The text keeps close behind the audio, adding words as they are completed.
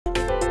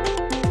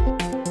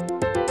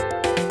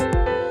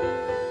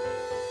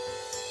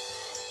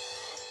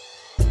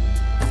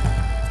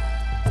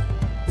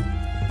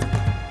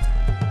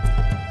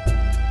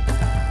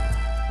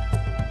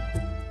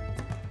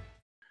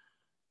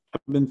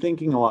been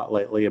thinking a lot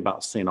lately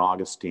about St.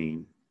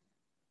 Augustine.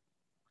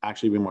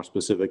 Actually, to be more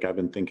specific, I've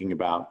been thinking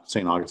about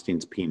St.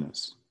 Augustine's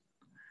penis.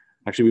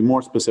 Actually, to be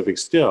more specific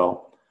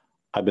still,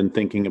 I've been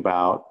thinking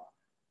about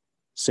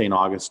St.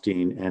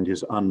 Augustine and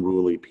his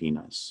unruly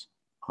penis.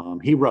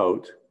 He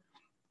wrote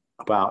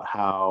about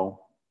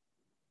how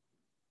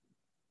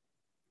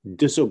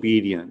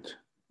disobedient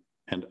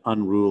and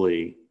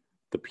unruly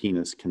the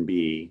penis can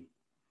be,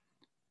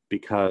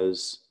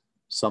 because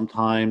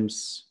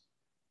sometimes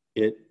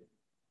it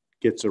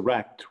gets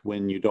erect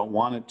when you don't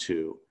want it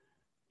to.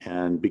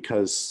 And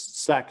because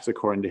sex,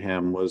 according to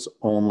him, was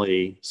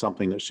only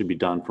something that should be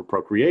done for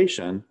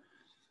procreation,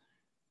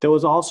 there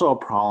was also a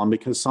problem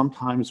because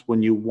sometimes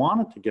when you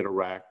want it to get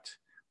erect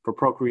for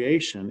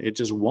procreation, it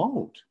just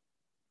won't.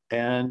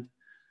 And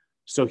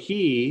so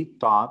he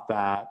thought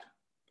that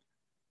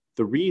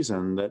the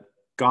reason that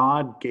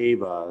God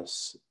gave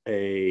us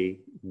a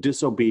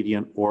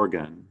disobedient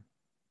organ,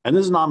 and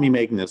this is not me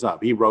making this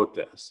up, he wrote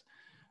this.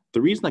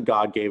 The reason that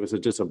God gave us a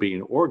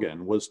disobedient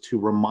organ was to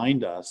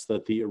remind us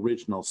that the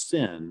original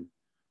sin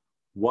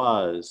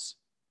was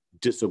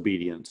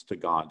disobedience to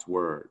God's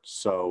word.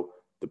 So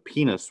the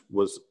penis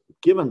was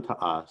given to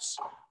us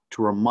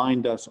to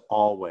remind us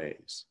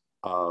always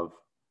of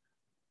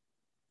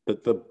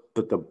that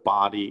the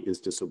body is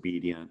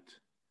disobedient.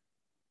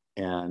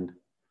 And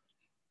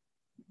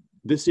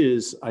this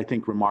is, I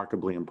think,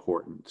 remarkably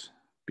important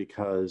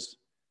because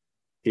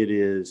it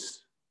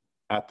is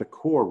at the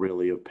core,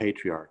 really, of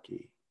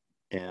patriarchy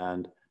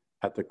and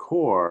at the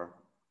core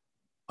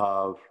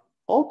of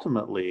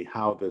ultimately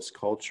how this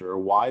culture,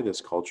 why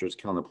this culture is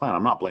killing the planet.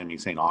 I'm not blaming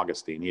St.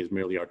 Augustine. He is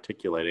merely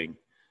articulating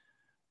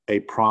a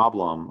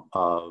problem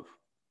of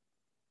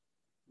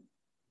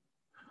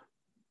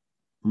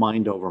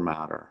mind over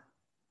matter.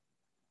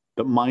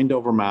 The mind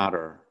over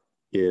matter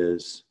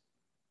is,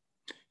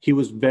 he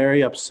was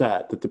very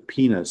upset that the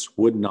penis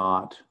would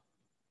not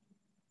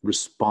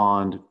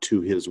respond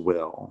to his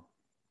will.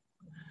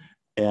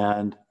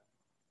 And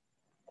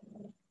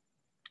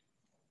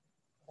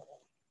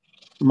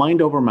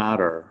mind over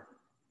matter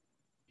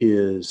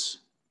is,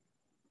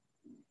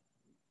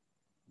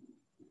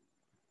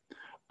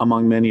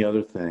 among many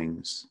other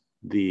things,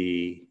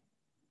 the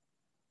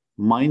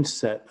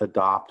mindset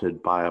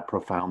adopted by a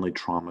profoundly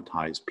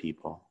traumatized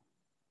people.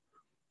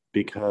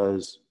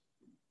 Because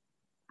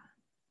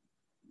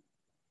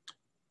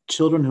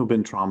children who've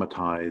been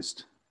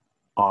traumatized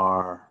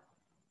are,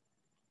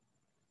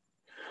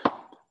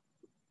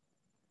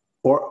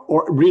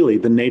 or really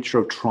the nature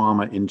of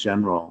trauma in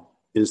general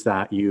is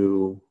that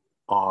you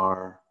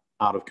are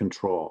out of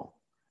control.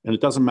 And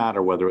it doesn't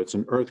matter whether it's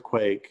an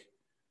earthquake,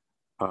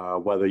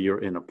 whether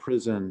you're in a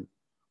prison,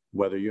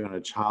 whether you're in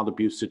a child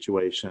abuse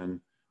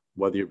situation,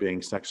 whether you're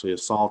being sexually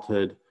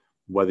assaulted,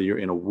 whether you're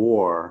in a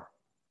war.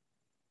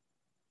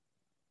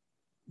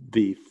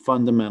 The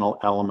fundamental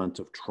element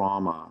of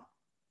trauma,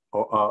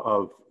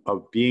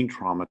 of being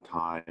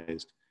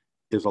traumatized,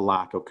 is a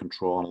lack of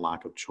control and a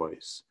lack of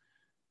choice.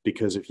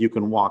 Because if you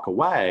can walk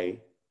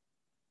away,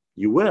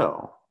 you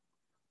will.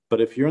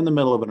 But if you're in the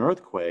middle of an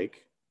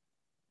earthquake,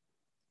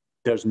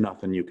 there's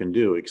nothing you can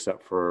do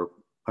except for,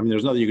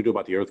 there's nothing you can do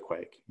about the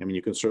earthquake.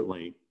 You can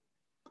certainly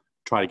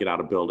try to get out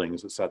of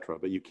buildings, etc.,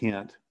 but you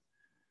can't,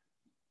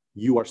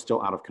 you are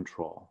still out of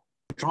control.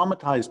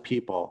 Traumatized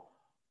people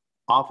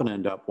often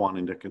end up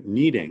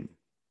needing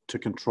to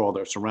control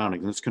their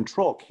surroundings. And this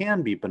control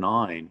can be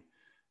benign,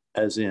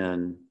 as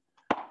in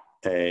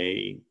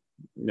the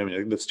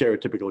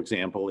stereotypical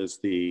example is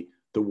the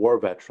war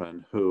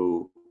veteran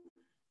who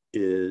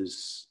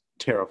is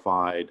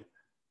terrified,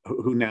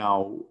 who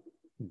now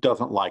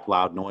doesn't like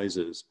loud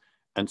noises,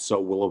 and so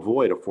will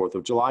avoid a 4th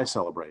of July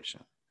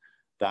celebration.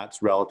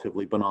 That's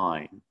relatively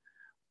benign.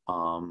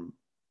 And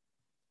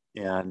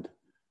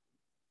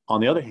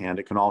on the other hand,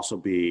 it can also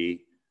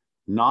be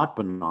not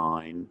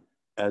benign,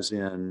 as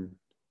in,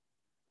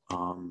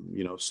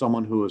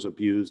 someone who was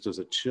abused as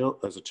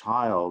a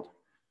child,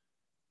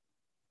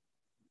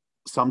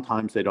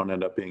 sometimes they don't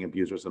end up being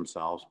abusers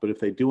themselves, but if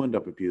they do end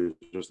up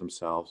abusers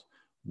themselves,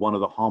 one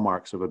of the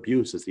hallmarks of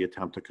abuse is the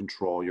attempt to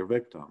control your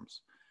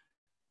victims.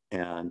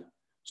 And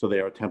so they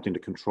are attempting to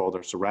control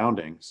their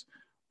surroundings.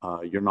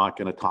 You're not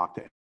going to talk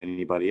to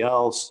anybody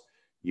else.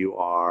 You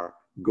are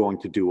going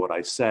to do what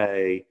I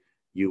say.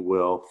 You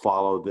will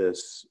follow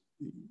this.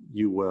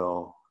 You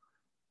will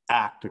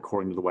act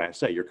according to the way I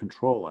say. You're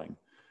controlling.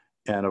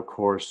 And of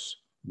course,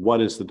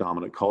 what is the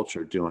dominant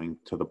culture doing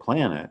to the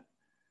planet?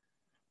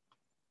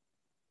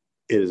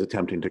 It is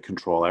attempting to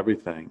control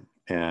everything.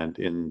 And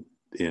in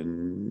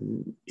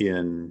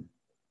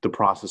the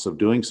process of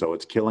doing so,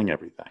 it's killing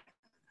everything.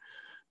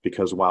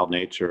 Because wild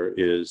nature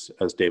is,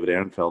 as David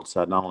Ehrenfeld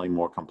said, not only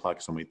more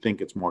complex than we think,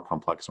 it's more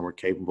complex than we're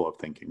capable of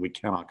thinking. We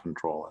cannot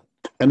control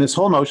it. And this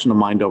whole notion of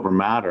mind over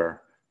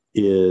matter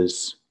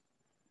is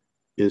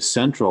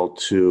central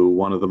to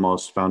one of the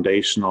most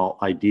foundational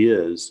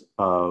ideas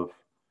of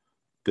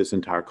this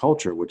entire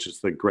culture, which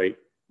is the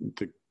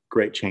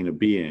great chain of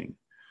being,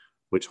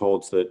 which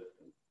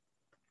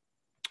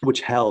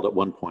held at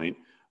one point,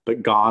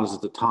 but God is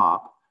at the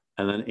top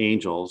and then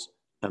angels,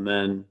 and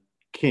then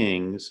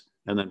kings,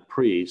 and then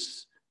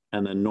priests,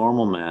 and then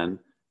normal men,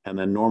 and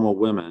then normal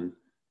women,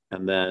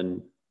 and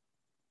then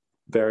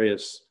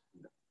various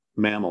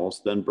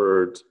mammals, then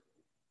birds,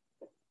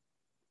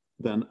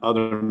 then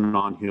other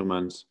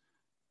non-humans,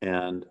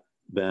 and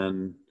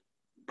then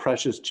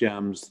precious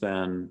gems,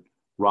 then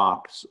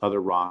rocks,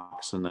 other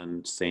rocks, and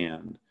then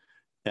sand.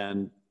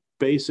 And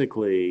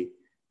basically,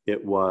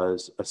 it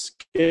was a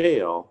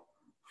scale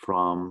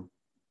from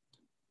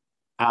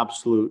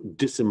absolute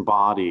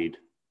disembodied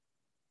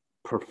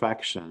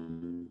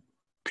perfection,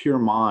 pure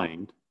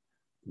mind,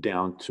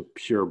 down to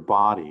pure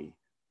body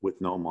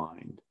with no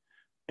mind.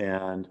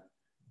 And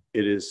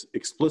it is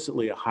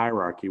explicitly a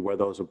hierarchy where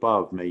those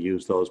above may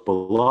use those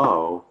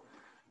below.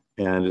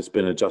 And it's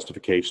been a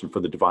justification for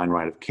the divine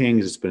right of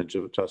kings. It's been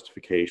a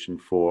justification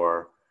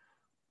for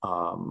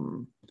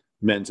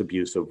men's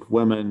abuse of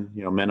women,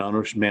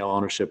 male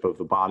ownership of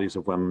the bodies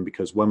of women,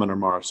 because women are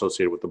more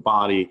associated with the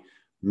body.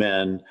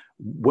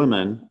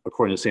 Women,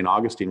 according to St.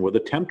 Augustine, were the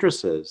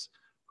temptresses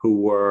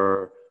who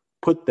were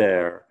put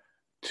there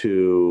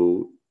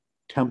to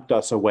tempt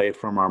us away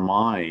from our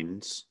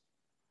minds,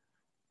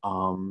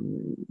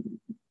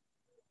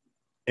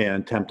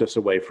 and tempt us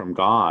away from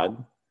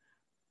God,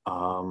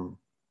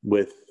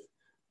 with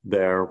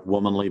their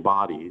womanly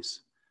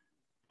bodies.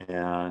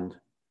 And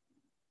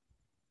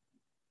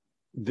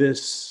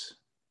this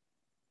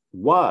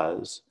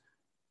was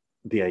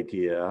the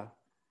idea,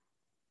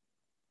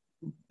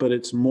 but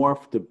it's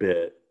morphed a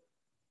bit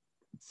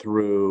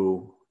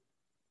through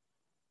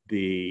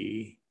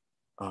the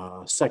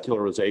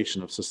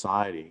secularization of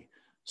society,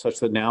 such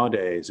that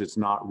nowadays it's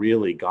not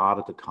really God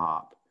at the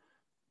top,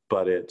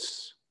 but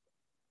it's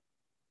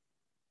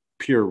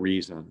pure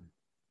reason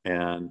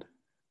and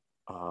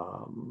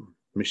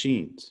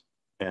machines,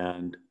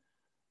 and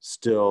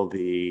still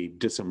the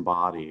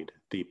disembodied,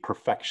 the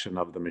perfection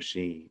of the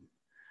machine.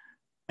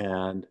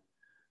 And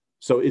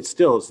so it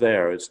still is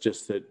there. It's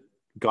just that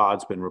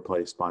God's been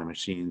replaced by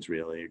machines,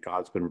 really.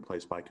 God's been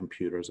replaced by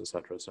computers, et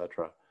cetera, et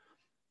cetera.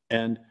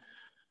 And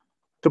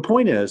the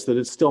point is that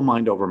it's still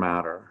mind over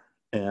matter.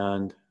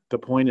 And the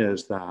point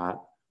is that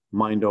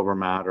mind over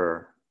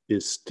matter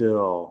is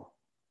still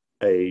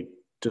a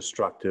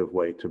destructive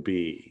way to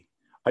be.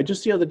 I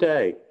just the other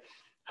day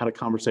had a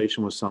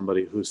conversation with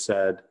somebody who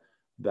said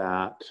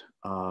that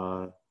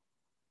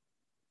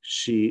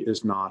she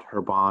is not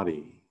her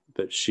body,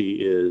 that she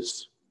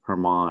is her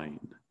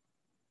mind.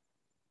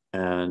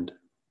 And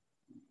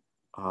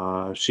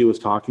she was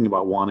talking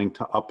about wanting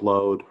to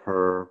upload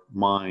her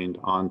mind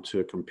onto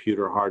a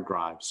computer hard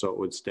drive so it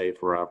would stay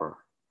forever.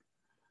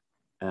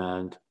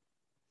 And,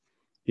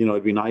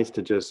 it'd be nice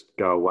to just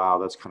go, wow,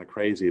 that's kind of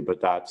crazy,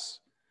 but that's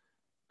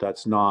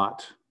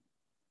not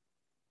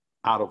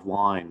out of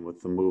line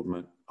with the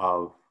movement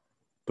of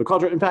the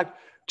culture. In fact,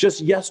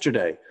 just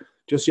yesterday,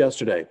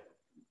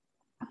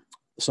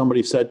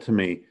 somebody said to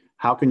me,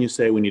 how can you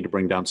say we need to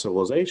bring down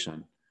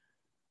civilization?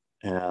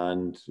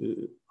 And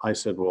I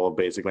said, well,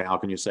 basically, how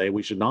can you say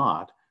we should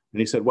not? And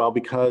he said, well,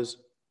 because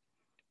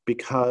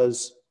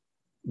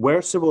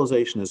where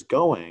civilization is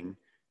going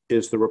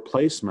is the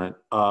replacement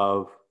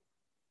of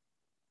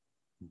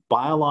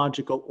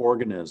biological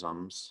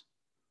organisms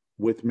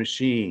with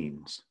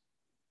machines.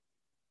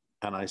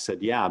 And I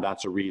said, yeah,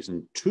 that's a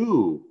reason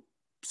to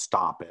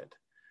stop it.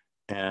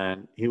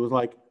 And he was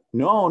like,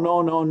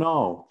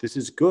 no, this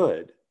is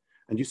good.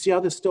 And you see how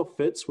this still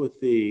fits with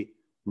the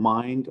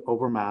mind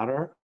over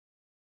matter?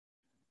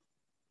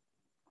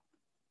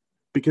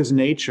 Because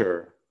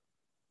nature,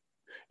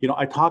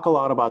 I talk a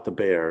lot about the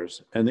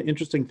bears, and the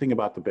interesting thing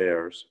about the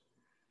bears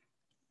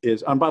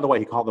is, and by the way,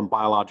 he called them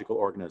biological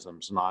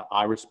organisms, and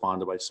I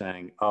responded by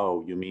saying,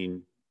 oh, you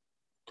mean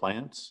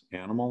plants,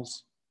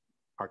 animals,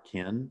 our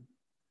kin?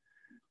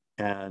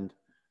 And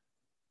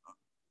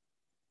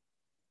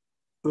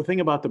the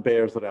thing about the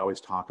bears that I always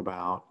talk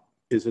about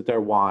is that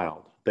they're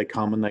wild. They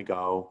come and they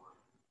go,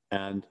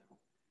 and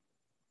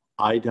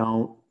I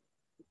don't,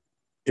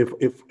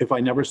 if I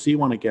never see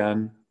one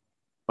again,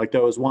 like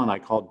there was one I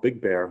called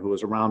Big Bear who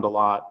was around a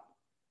lot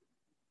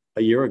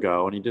a year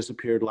ago, and he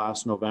disappeared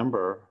last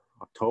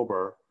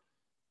October,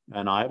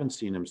 and I haven't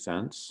seen him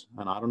since,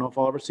 and I don't know if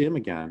I'll ever see him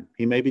again.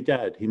 He may be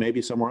dead. He may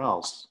be somewhere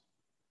else,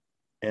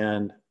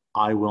 and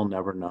I will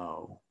never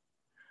know.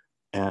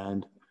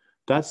 And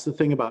that's the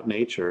thing about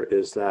nature,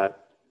 is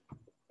that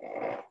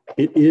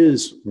it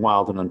is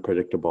wild and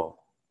unpredictable.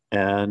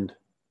 And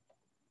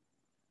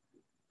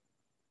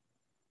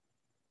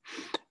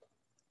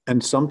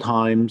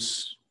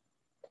sometimes,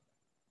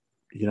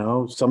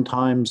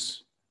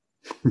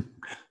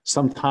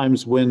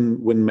 sometimes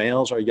when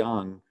males are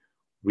young,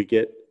 we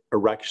get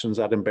erections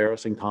at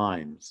embarrassing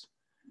times.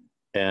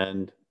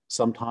 And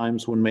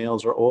sometimes when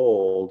males are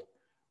old,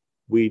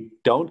 we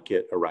don't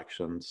get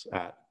erections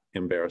at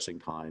embarrassing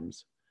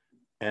times.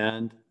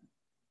 And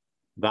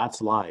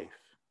that's life.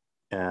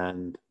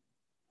 And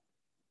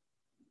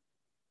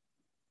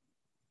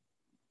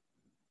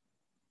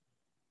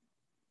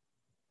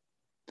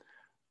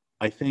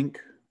I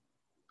think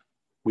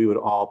we would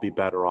all be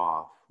better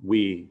off.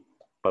 We,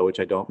 by which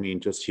I don't mean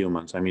just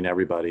humans, I mean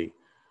everybody,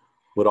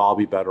 would all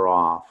be better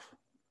off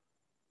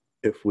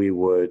if we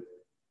would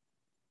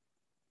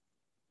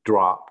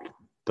drop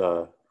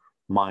the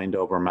mind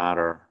over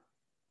matter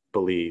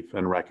belief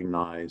and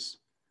recognize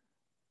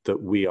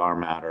that we are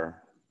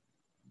matter,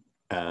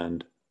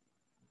 and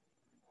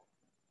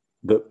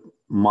the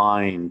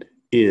mind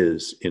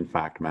is in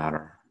fact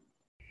matter.